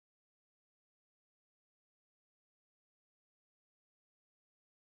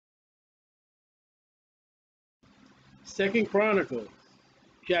Second Chronicles,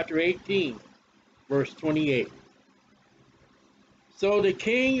 chapter 18, verse 28. So the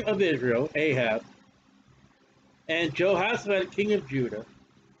king of Israel, Ahab, and Jehoshaphat, king of Judah,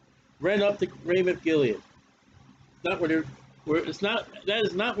 ran up to Ramoth Gilead. Not what they were, it's not. That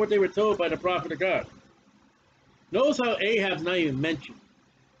is not what they were told by the prophet of God. Notice how Ahab's not even mentioned.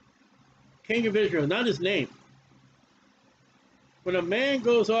 King of Israel, not his name. When a man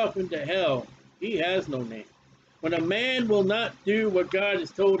goes off into hell, he has no name. When a man will not do what God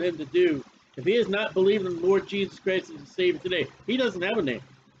has told him to do, if he has not believed in the Lord Jesus Christ as his Savior today, he doesn't have a name.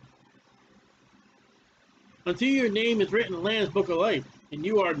 Until your name is written in the Lamb's Book of Life, and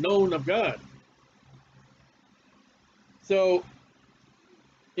you are known of God. So,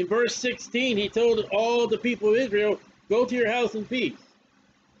 in verse 16, he told all the people of Israel, go to your house in peace.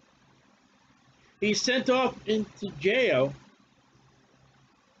 He sent off into jail,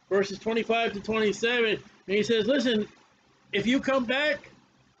 verses 25 to 27, and he says, listen, if you come back,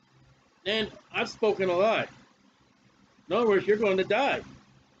 then I've spoken a lie. In other words, you're going to die.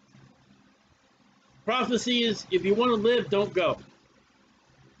 Prophecy is, if you want to live, don't go.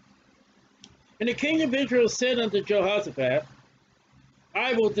 And the king of Israel said unto Jehoshaphat,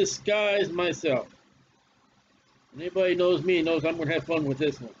 I will disguise myself. Anybody knows me knows I'm going to have fun with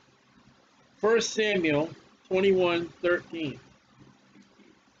this one. 1 Samuel 21:13.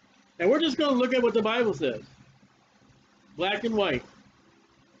 And we're just going to look at what the Bible says. Black and white.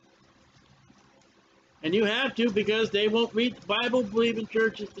 And you have to, because they won't read the Bible. Believing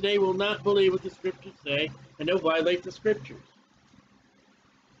churches today will not believe what the scriptures say, and they'll violate the scriptures.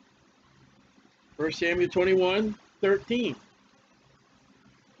 1 Samuel 21:13.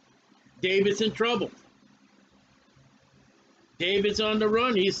 David's in trouble. David's on the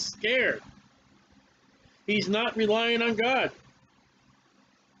run. He's scared. He's not relying on God.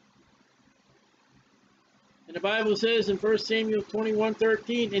 And the Bible says in 1 Samuel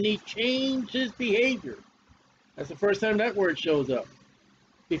 21:13, and he changed his behavior. That's the first time that word shows up.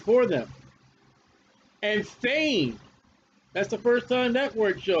 Before them. And feigned. That's the first time that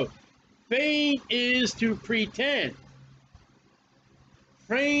word shows. Feign is to pretend.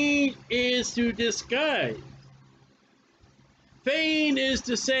 Feign is to disguise. Feign is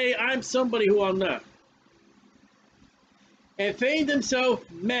to say, I'm somebody who I'm not. And feigned himself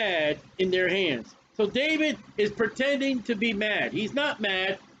mad in their hands. So David is pretending to be mad. He's not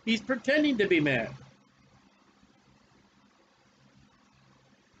mad. He's pretending to be mad.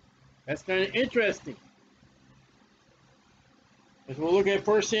 That's kind of interesting. As we'll look at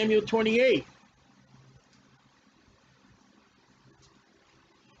 1 Samuel 28.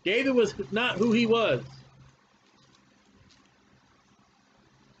 David was not who he was.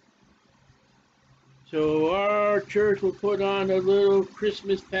 So our church will put on a little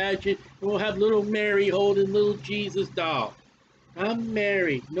Christmas pageant, and we'll have little Mary holding little Jesus doll. I'm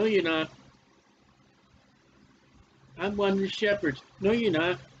Mary. No, you're not. I'm one of the shepherds. No, you're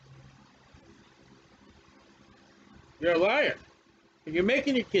not. You're a liar. And you're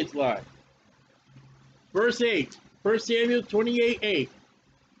making your kids lie. Verse 8. 1 Samuel 28:8.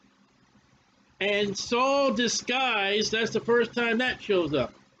 And Saul disguised, that's the first time that shows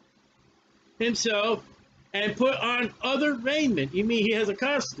up, himself, and put on other raiment. You mean he has a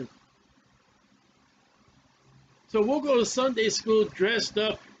costume? So we'll go to Sunday school dressed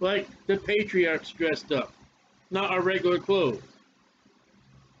up like the patriarchs dressed up, not our regular clothes.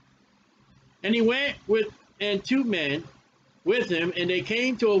 And he went with, and 2 men with him, and they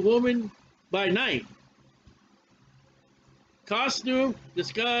came to a woman by night. Costume,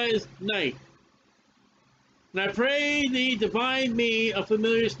 disguise, night. And I pray thee to bind me a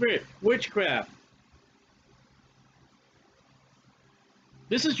familiar spirit. Witchcraft.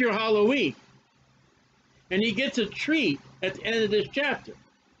 This is your Halloween. And he gets a treat at the end of this chapter.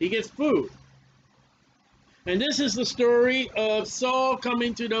 He gets food. And this is the story of Saul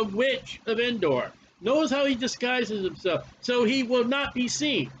coming to the witch of Endor. Notice how he disguises himself, so he will not be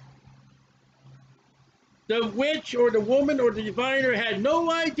seen. The witch or the woman or the diviner had no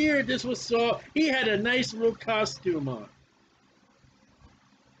idea this was Saul. He had a nice little costume on.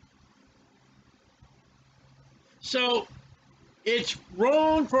 So it's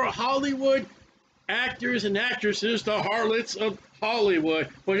wrong for Hollywood actors and actresses, the harlots of Hollywood,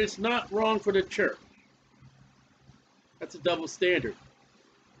 but it's not wrong for the church. That's a double standard.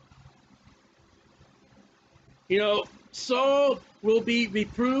 You know, Saul will be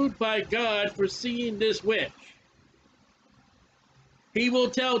reproved by God for seeing this witch. He will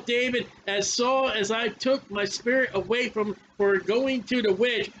tell David, as Saul, as I took my spirit away from for going to the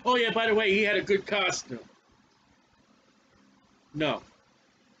witch, oh yeah, by the way, he had a good costume. No.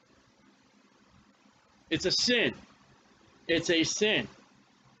 It's a sin. It's a sin.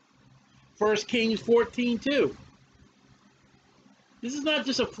 1 Kings 14:2. This is not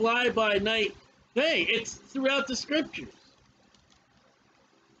just a fly-by-night thing. It's throughout the scriptures.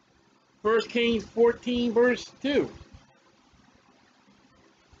 1 Kings 14, verse 2.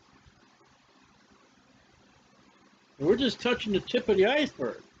 And we're just touching the tip of the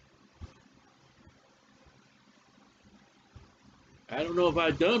iceberg. I don't know if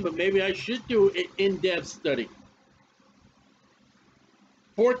I've done, but maybe I should do an in-depth study.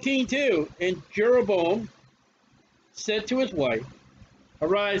 14:2, and Jeroboam said to his wife,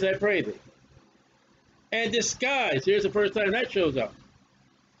 "Arise, I pray thee, and disguise." Here's the first time that shows up.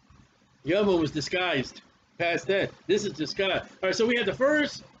 The other one was disguised. Past that. This is disguise. All right, so we have the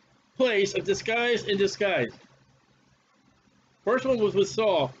first place of disguise and disguise. First one was with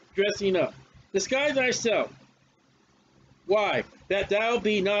Saul, dressing up. Disguise thyself. Why? That thou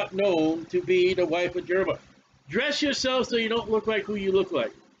be not known to be the wife of Jeroboam. Dress yourself so you don't look like who you look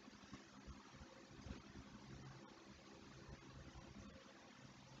like.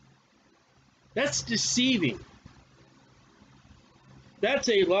 That's deceiving. That's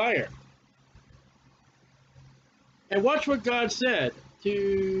a liar. And watch what God said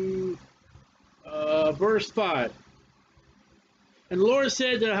to verse 5. And the Lord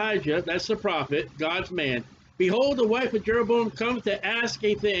said to Ahijah, that's the prophet, God's man, "Behold, the wife of Jeroboam comes to ask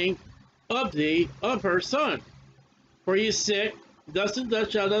a thing of thee, of her son. For he is sick, thus and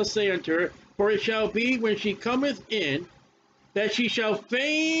thus shalt thou say unto her, for it shall be when she cometh in, that she shall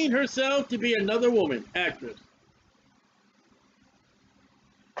feign herself to be another woman," actress.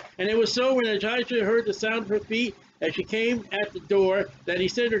 And it was so when Ahijah heard the sound of her feet, as she came at the door, that he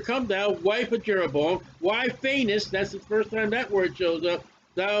said to her, "Come thou, wife of Jeroboam, why feignest," that's the first time that word shows up,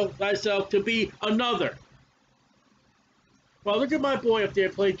 "thou thyself to be another?" Well, look at my boy up there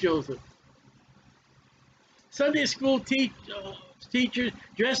play Joseph. Sunday school teachers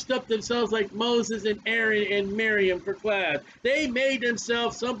dressed up themselves like Moses and Aaron and Miriam for class. They made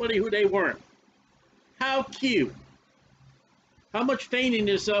themselves somebody who they weren't. How cute. How much feigning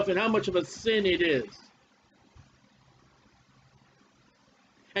yourself and how much of a sin it is.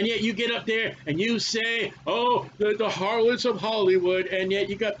 And yet you get up there and you say, "Oh, the harlots of Hollywood," and yet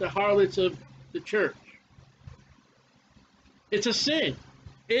you got the harlots of the church. It's a sin.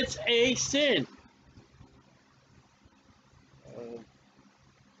 It's a sin.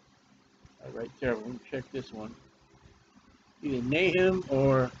 All right, terrible. Let me check this one. Either Nahum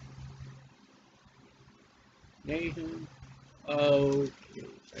or Nahum. Okay,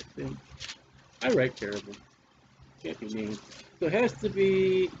 I think. I write terrible. Can't be Nahum. So it has to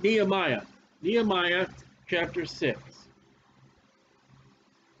be Nehemiah. Nehemiah chapter 6.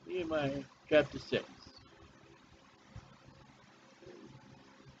 Nehemiah chapter 6.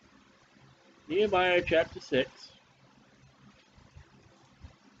 Nehemiah chapter 6.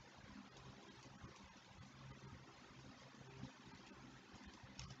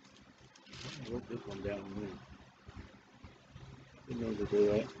 I wrote this one down here. Didn't know to do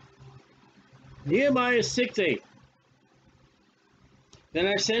that. Nehemiah 6:8. Then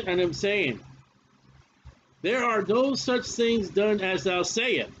I sent unto him, saying, "There are no such things done as thou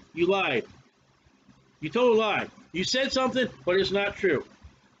sayest." You lied. You told a lie. You said something, but it's not true.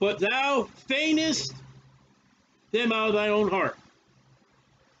 "But thou feignest them out of thine own heart."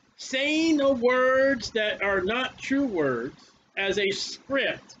 Saying the words that are not true words as a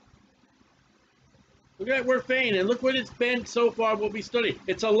script. Look at that word feign, and look what it's been so far what we studied.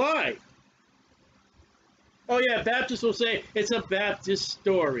 It's a lie. Oh yeah, Baptists will say it's a Baptist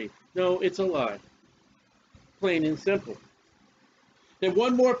story. No, it's a lie. Plain and simple. Then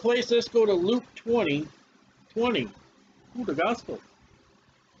one more place, let's go to Luke 20:20. Ooh, the gospel.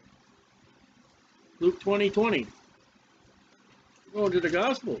 Luke 20:20. We're going to the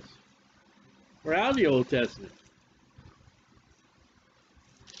Gospels. We're out of the Old Testament.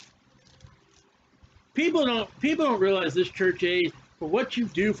 People don't realize this church age, for what you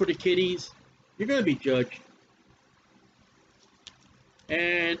do for the kiddies, you're going to be judged.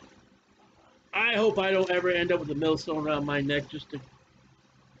 And I hope I don't ever end up with a millstone around my neck just to...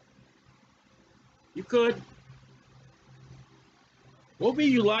 You could. What will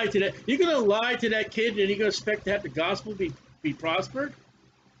you lie to that? You're going to lie to that kid and you're going to expect to have the gospel be prospered?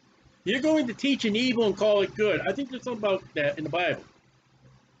 You're going to teach an evil and call it good. I think there's something about that in the Bible.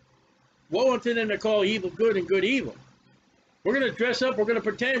 Woe unto them that call evil good and good evil. We're going to dress up, we're going to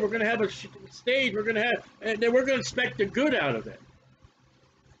pretend, we're going to have a stage, we're going to have, and then we're going to expect the good out of it.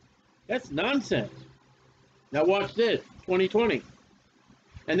 That's nonsense. Now watch this, 2020.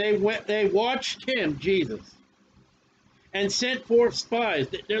 And they watched him, Jesus, and sent forth spies.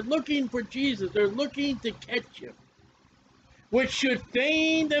 They're looking for Jesus. They're looking to catch him. which should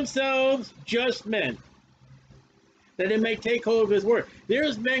feign themselves just men, that they may take hold of his word.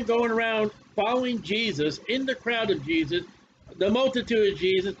 There's men going around following Jesus, in the crowd of Jesus, the multitude of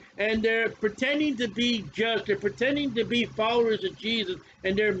Jesus, and they're pretending to be just, they're pretending to be followers of Jesus,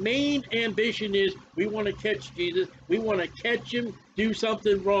 and their main ambition is, we want to catch Jesus, we want to catch him, do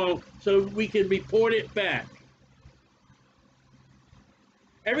something wrong, so we can report it back.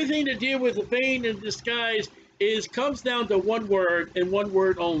 Everything to deal with the feign and disguise comes down to one word, and one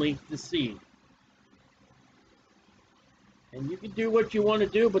word only: deceive. And you can do what you want to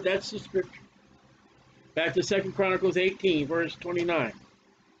do, but that's the scripture. Back to 2 Chronicles 18, verse 29.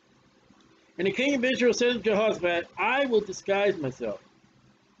 And the king of Israel said to Jehoshaphat, I will disguise myself,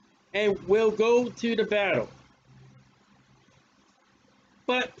 and will go to the battle.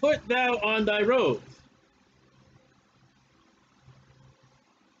 But put thou on thy robes.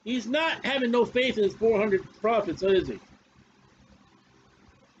 He's not having no faith in his 400 prophets, is he?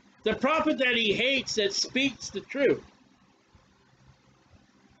 The prophet that he hates, that speaks the truth.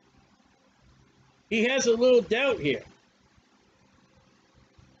 He has a little doubt here.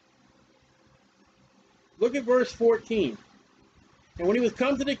 Look at verse 14. And when he was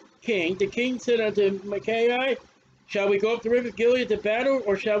come to the king said unto Micaiah, shall we go up the river Gilead to battle,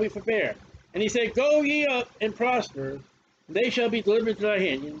 or shall we forbear? And he said, go ye up and prosper, and they shall be delivered to thy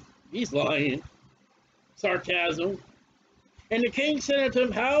hand. He's lying. Sarcasm. And the king said unto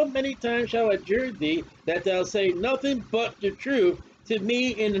him, how many times shall I adjure thee that thou say nothing but the truth to me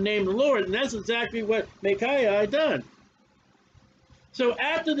in the name of the Lord? And that's exactly what Micaiah had done. So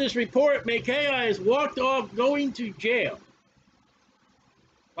after this report, Micaiah has walked off, going to jail.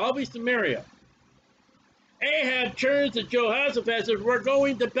 Probably Samaria. Ahab turns to Jehoshaphat and says, we're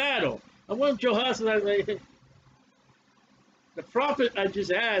going to battle. And when Jehoshaphat, the prophet I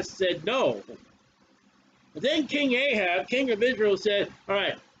just asked, said no. But then King Ahab, king of Israel, said, all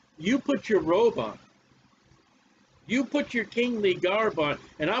right, you put your robe on. You put your kingly garb on,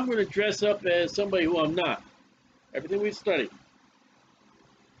 and I'm going to dress up as somebody who I'm not. Everything we've studied.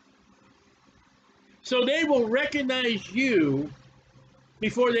 So they will recognize you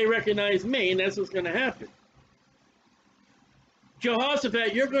before they recognize me, and that's what's going to happen.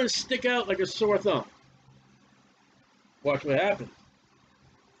 Jehoshaphat, you're going to stick out like a sore thumb. Watch what happens.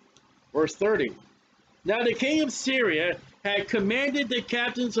 Verse 30. Now the king of Syria had commanded the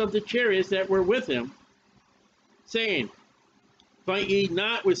captains of the chariots that were with him, saying, fight ye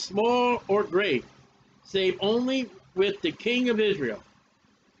not with small or great, save only with the king of Israel.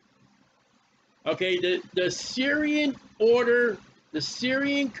 Okay, the Syrian order, the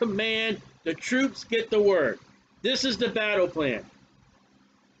Syrian command, the troops get the word. This is the battle plan.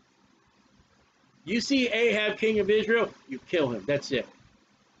 You see Ahab, king of Israel, you kill him. That's it.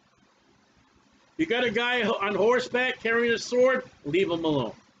 You got a guy on horseback carrying a sword, leave him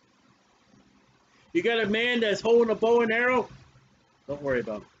alone. You got a man that's holding a bow and arrow, don't worry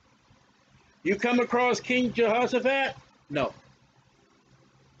about it. You come across King Jehoshaphat? No.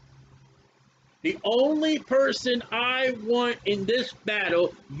 The only person I want in this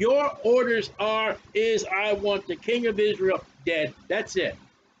battle, your orders is I want the king of Israel dead. That's it.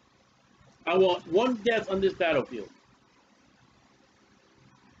 I want one death on this battlefield.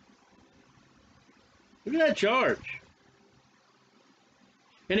 Look at that charge.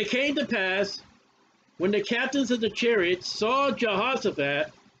 And it came to pass, when the captains of the chariots saw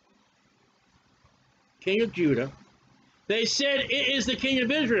Jehoshaphat, king of Judah, they said, it is the king of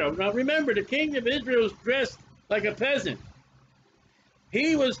Israel. Now remember, the king of Israel is dressed like a peasant.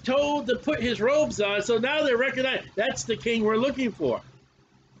 He was told to put his robes on, so now they recognize that's the king we're looking for.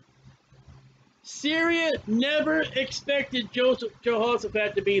 Syria never expected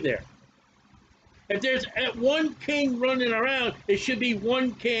Jehoshaphat to be there. If there's one king running around, it should be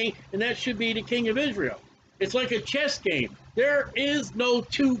one king, and that should be the king of Israel. It's like a chess game. There is no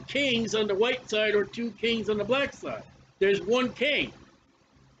two kings on the white side or two kings on the black side. There's one king.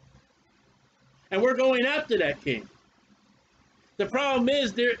 And we're going after that king. The problem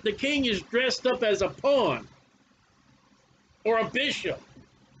is the king is dressed up as a pawn, or a bishop,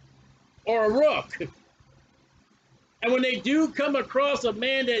 or a rook. And when they do come across a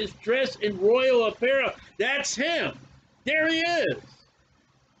man that is dressed in royal apparel, that's him. There he is.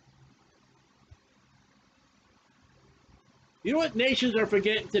 You know what nations are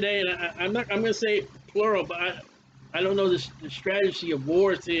forgetting today? And I'm going to say plural, but I don't know the strategy of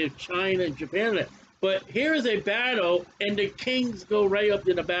war, say of China and Japan. But here is a battle, and the kings go right up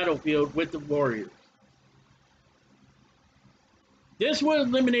to the battlefield with the warriors. This would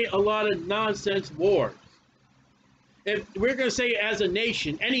eliminate a lot of nonsense wars. If we're going to say as a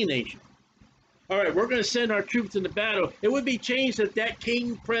nation, any nation, all right, we're going to send our troops into battle, it would be changed that that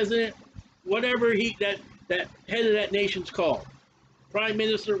king, president, whatever that head of that nation's called, prime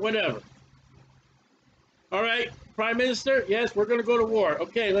minister, whatever. All right, prime minister, yes, we're going to go to war.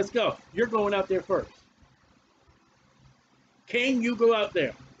 Okay, let's go. You're going out there first. King, you go out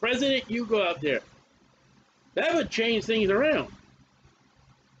there. President, you go out there. That would change things around.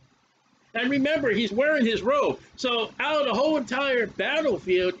 And remember, he's wearing his robe. So out of the whole entire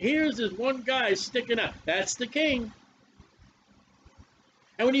battlefield, here's this one guy sticking out. That's the king.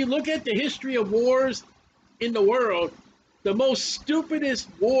 And when you look at the history of wars in the world, the most stupidest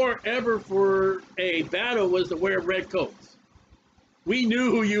war ever for a battle was to wear red coats. We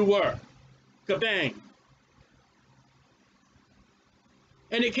knew who you were. Kabang.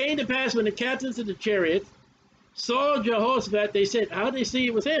 And it came to pass when the captains of the chariots saw Jehoshaphat, they said, how do they see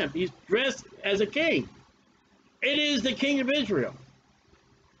it was him? He's dressed as a king. It is the king of Israel.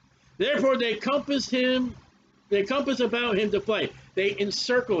 Therefore they compassed about him to fight. They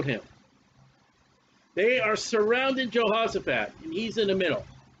encircled him. They are surrounding Jehoshaphat, and he's in the middle.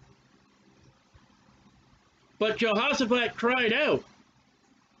 But Jehoshaphat cried out,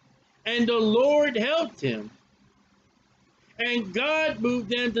 and the Lord helped him. And God moved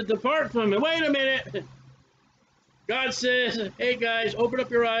them to depart from him. Wait a minute. God says, hey guys, open up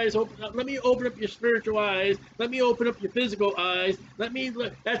your eyes. Let me open up your spiritual eyes. Let me open up your physical eyes.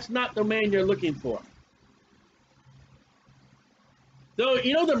 That's not the man you're looking for. So,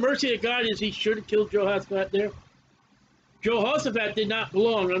 you know the mercy of God is he should have killed Jehoshaphat there? Jehoshaphat did not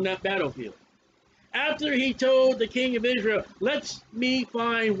belong on that battlefield. After he told the king of Israel, let me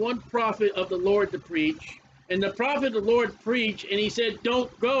find one prophet of the Lord to preach. And the prophet of the Lord preached, and he said,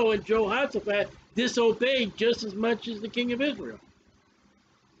 don't go. And Jehoshaphat disobeyed just as much as the king of Israel.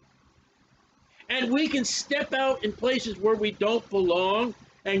 And we can step out in places where we don't belong,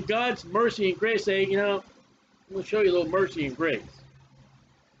 and God's mercy and grace say, you know, I'm going to show you a little mercy and grace.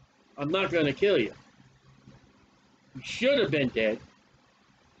 I'm not going to kill you. You should have been dead.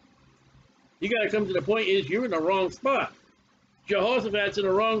 You got to come to the point is you're in the wrong spot. Jehoshaphat's in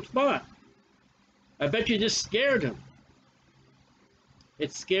the wrong spot. I bet you just scared him.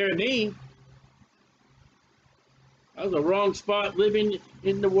 It scared me. I was the wrong spot, living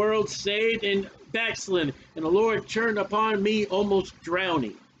in the world, saved and backslidden. And the Lord turned upon me, almost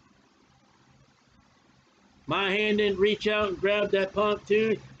drowning. My hand didn't reach out and grab that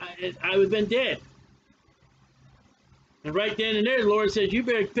pontoon. I would have been dead. And right then and there, the Lord says, you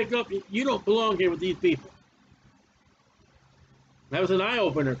better pick up. You don't belong here with these people. That was an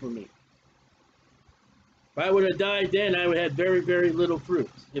eye-opener for me. If I would have died then, I would have had very, very little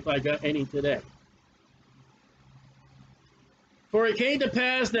fruits, if I got any today. For it came to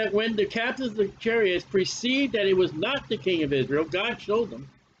pass that when the captains of the chariots perceived that it was not the king of Israel, God showed them.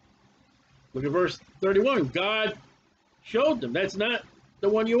 Look at verse 31. God showed them. That's not the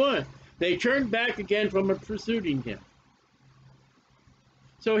one you want. They turned back again from pursuing him.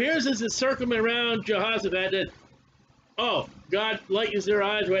 So here's this circling around Jehoshaphat that, oh, God lightens their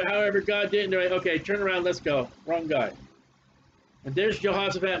eyes, however God did, and they're like, okay, turn around, let's go. Wrong guy. And there's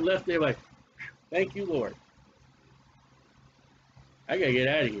Jehoshaphat left there like, thank you, Lord. I got to get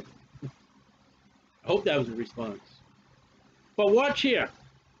out of here. I hope that was a response. But watch here.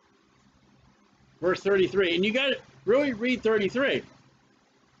 Verse 33. And you got to really read 33.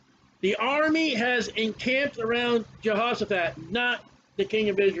 The army has encamped around Jehoshaphat, not the king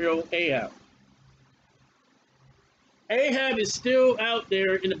of Israel, Ahab. Ahab is still out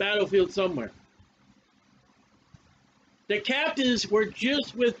there in the battlefield somewhere. The captains were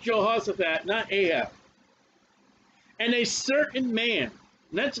just with Jehoshaphat, not Ahab. And a certain man.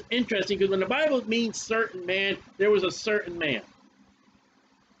 And that's interesting because when the Bible means certain man, there was a certain man.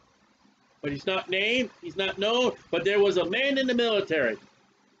 But he's not named, he's not known, but there was a man in the military.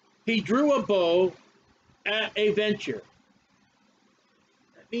 He drew a bow at a venture.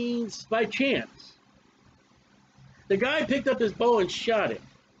 That means by chance. The guy picked up his bow and shot it.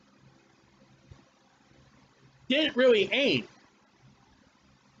 Didn't really aim.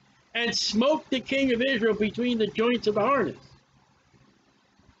 And smoked the king of Israel between the joints of the harness.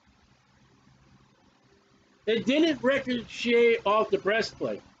 It didn't ricochet off the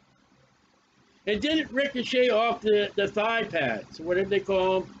breastplate. It didn't ricochet off the thigh pads, whatever they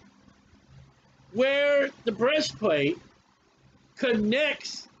call them, where the breastplate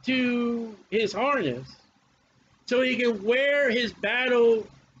connects to his harness so he can wear his battle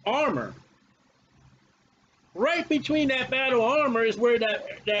armor. Right between that battle armor is where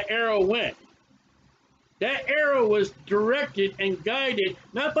that arrow went. That arrow was directed and guided,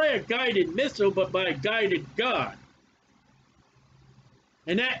 not by a guided missile, but by a guided God.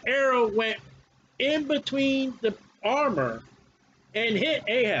 And that arrow went in between the armor and hit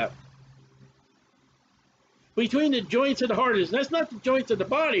Ahab. Between the joints of the heart. That's not the joints of the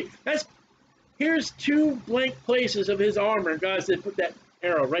body. Here's two blank places of his armor. And God said, put that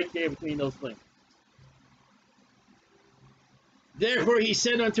arrow right there between those things. Therefore he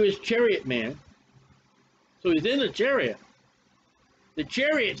said unto his chariot man. So he's in the chariot. The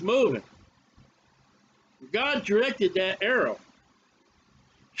chariot's moving. God directed that arrow.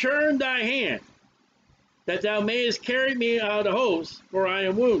 Turn thy hand, that thou mayest carry me out of the host, for I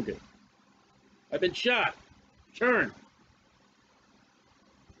am wounded. I've been shot. Turn.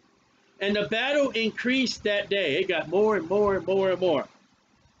 And the battle increased that day. It got more and more and more and more.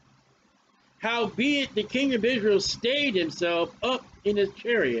 Howbeit the king of Israel stayed himself up in his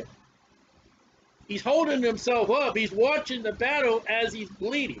chariot. He's holding himself up. He's watching the battle as he's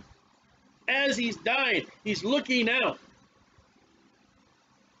bleeding. As he's dying. He's looking out.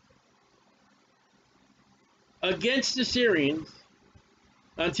 Against the Syrians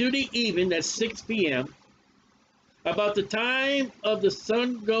until the even at 6 p.m. About the time of the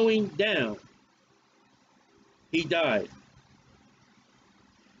sun going down, he died.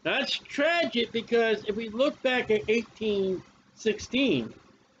 Now that's tragic because if we look back at 18:16,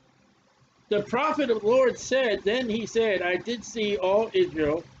 the prophet of the Lord said, then he said, I did see all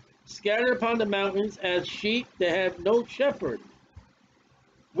Israel scattered upon the mountains as sheep that have no shepherd.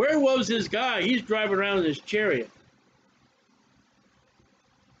 Where was this guy? He's driving around in his chariot.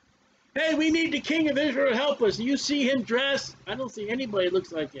 Hey, we need the king of Israel to help us. Do you see him dressed? I don't see anybody that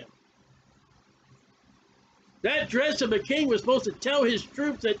looks like him. That dress of a king was supposed to tell his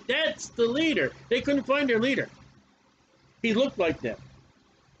troops that that's the leader. They couldn't find their leader. He looked like them.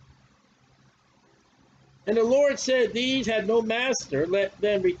 And the Lord said, these have no master. Let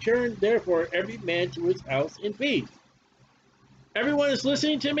them return, therefore, every man to his house in peace. Everyone that's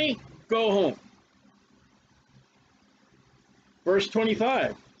listening to me, go home. Verse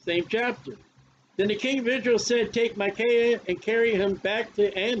 25, same chapter. Then the king of Israel said, take Micaiah and carry him back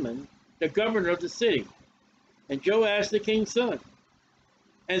to Ammon, the governor of the city, and Joash the king's son,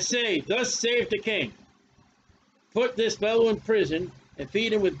 and say, thus saith the king, put this fellow in prison and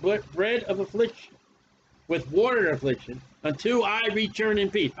feed him with bread of affliction, with water of affliction, until I return in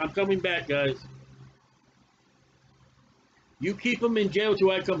peace. I'm coming back, guys. You keep him in jail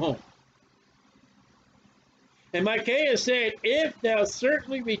till I come home. And Micaiah said, if thou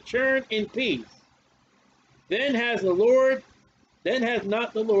certainly return in peace, then has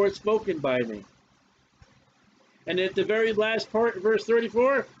not the Lord spoken by me. And at the very last part of verse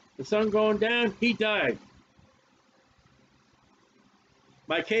 34, the sun going down, he died.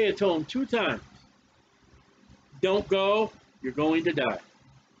 Micaiah told him 2 times, don't go, you're going to die.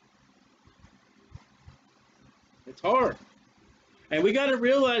 It's hard. And we got to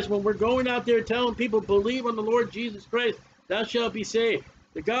realize when we're going out there telling people, believe on the Lord Jesus Christ, thou shalt be saved.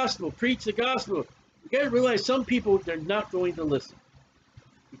 The gospel, preach the gospel. We got to realize some people, they're not going to listen.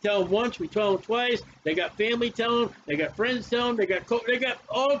 We tell them once, we tell them twice. They got family telling them, they got friends telling them, they got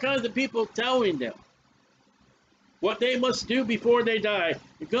all kinds of people telling them what they must do before they die.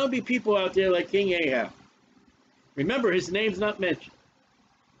 There's going to be people out there like King Ahab. Remember, his name's not mentioned.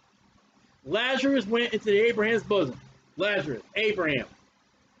 Lazarus went into Abraham's bosom. Lazarus, Abraham.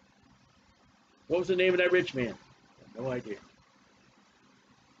 What was the name of that rich man? No idea.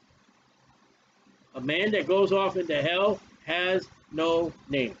 A man that goes off into hell has no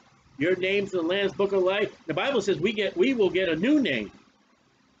name. Your name's in the Lamb's Book of Life. The Bible says we will get a new name.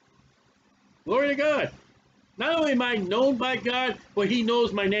 Glory to God. Not only am I known by God, but he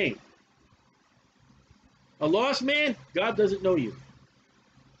knows my name. A lost man, God doesn't know you.